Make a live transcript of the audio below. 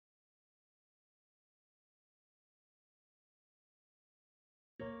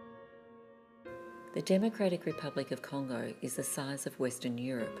The Democratic Republic of Congo is the size of Western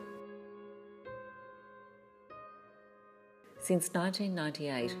Europe. Since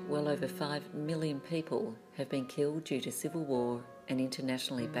 1998, well over 5 million people have been killed due to civil war and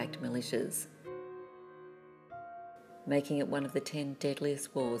internationally backed militias, making it one of the 10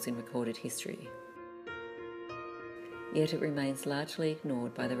 deadliest wars in recorded history. Yet it remains largely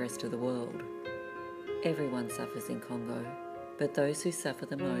ignored by the rest of the world. Everyone suffers in Congo, but those who suffer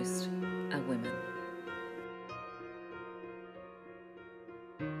the most are women.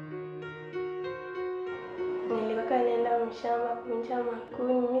 Nilikuwa nenda mshamba kuvunja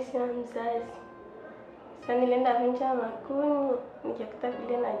makuni, mimi sina mzazi. Sasa nilienda kuvunja makuni, nikakuta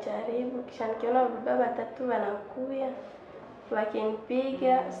vile najaribu, kisha nikiona baba watatu wanakuya,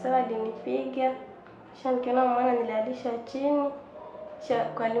 wakinipiga, sasa walinipiga. Kisha nikiona mwana nilalisha chini,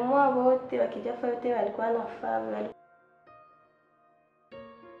 kwa limua wote wakijafa wote walikuwa nafaa.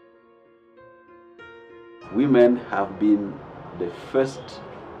 Women have been the first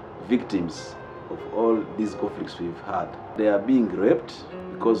victims of all these conflicts we've had. They are being raped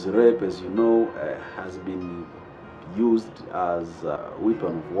because rape, as you know, has been used as a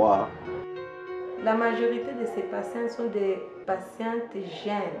weapon of war. La majorité de ces patientes sont des patientes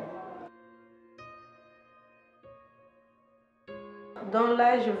jeunes, dont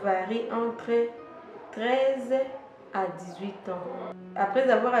l'âge varie entre 13 à 18 ans. Après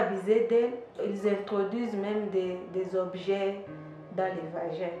avoir abusé d'elles, ils introduisent même des objets dans les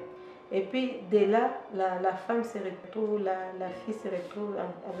vagins. Et puis de là, la femme se retrouve, la fille se retrouve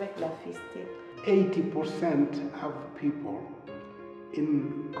avec la fistule. 80% of people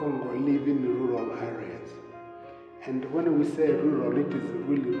in Congo live in rural areas. And when we say rural, it is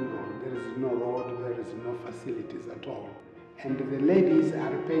really rural. There is no road, there is no facilities at all. And the ladies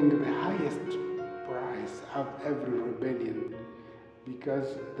are paying the highest price of every rebellion because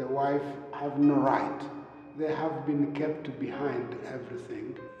the wife have no right. They have been kept behind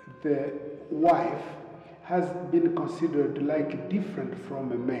everything. The wife has been considered like different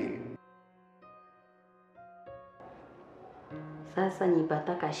from a male. Sasa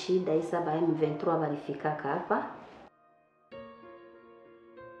nipataka shida isa ba M23 walifikaka hapa.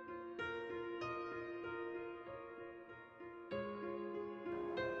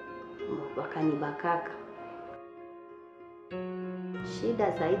 Wakanibakaka.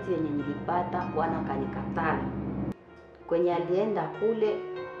 Shida zaidi yenye nilipata, bwana akanikatala. Kwenye alienda kule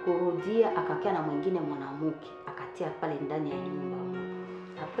kurudia, akakia na mwingine mwanamke, akatia pale ndani ya nyumba.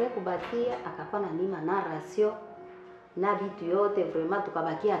 Apre kubakia akakuwa na nima na rasio na vitu yote, vraiment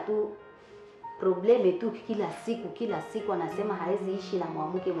tukabakia tu probleme tu kila siku anasema haezi ishi na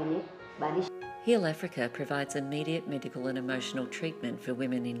mwanamke mwenye balisha. Heal Africa provides immediate medical and emotional treatment for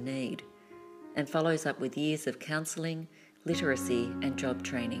women in need and follows up with years of counselling, literacy and job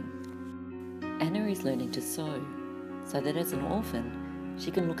training. Anna is learning to sew so that as an orphan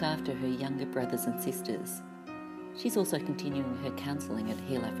she can look after her younger brothers and sisters. She's also continuing her counselling at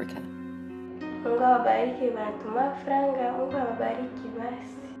Heal Africa. Mungu awabariki wanatuma franga, Mungu awabariki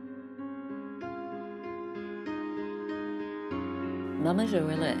basi. Mama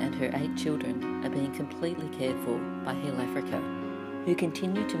Joella and her 8 children are being completely cared for by Heal Africa, who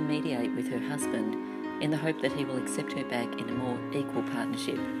continue to mediate with her husband in the hope that he will accept her back in a more equal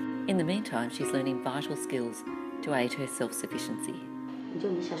partnership. In the meantime, she's learning vital skills to aid her self-sufficiency.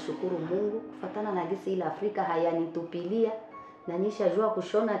 Ndio nishashukuru Mungu kufatana na gisi ile Afrika hayanitupilia, na nishajua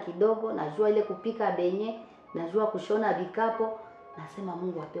kushona kidogo, najua ile kupika benye, najua kushona vikapo, nasema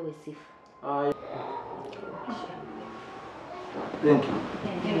Mungu apewe sifa. Thank you.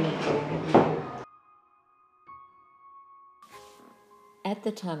 At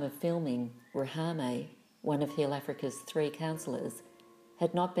the time of filming, Rahame, one of Heal Africa's 3 counsellors,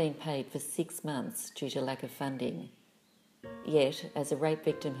 had not been paid for 6 months due to lack of funding. Yet, as a rape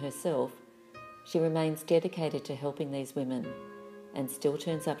victim herself, she remains dedicated to helping these women and still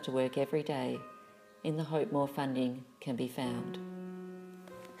turns up to work every day in the hope more funding can be found.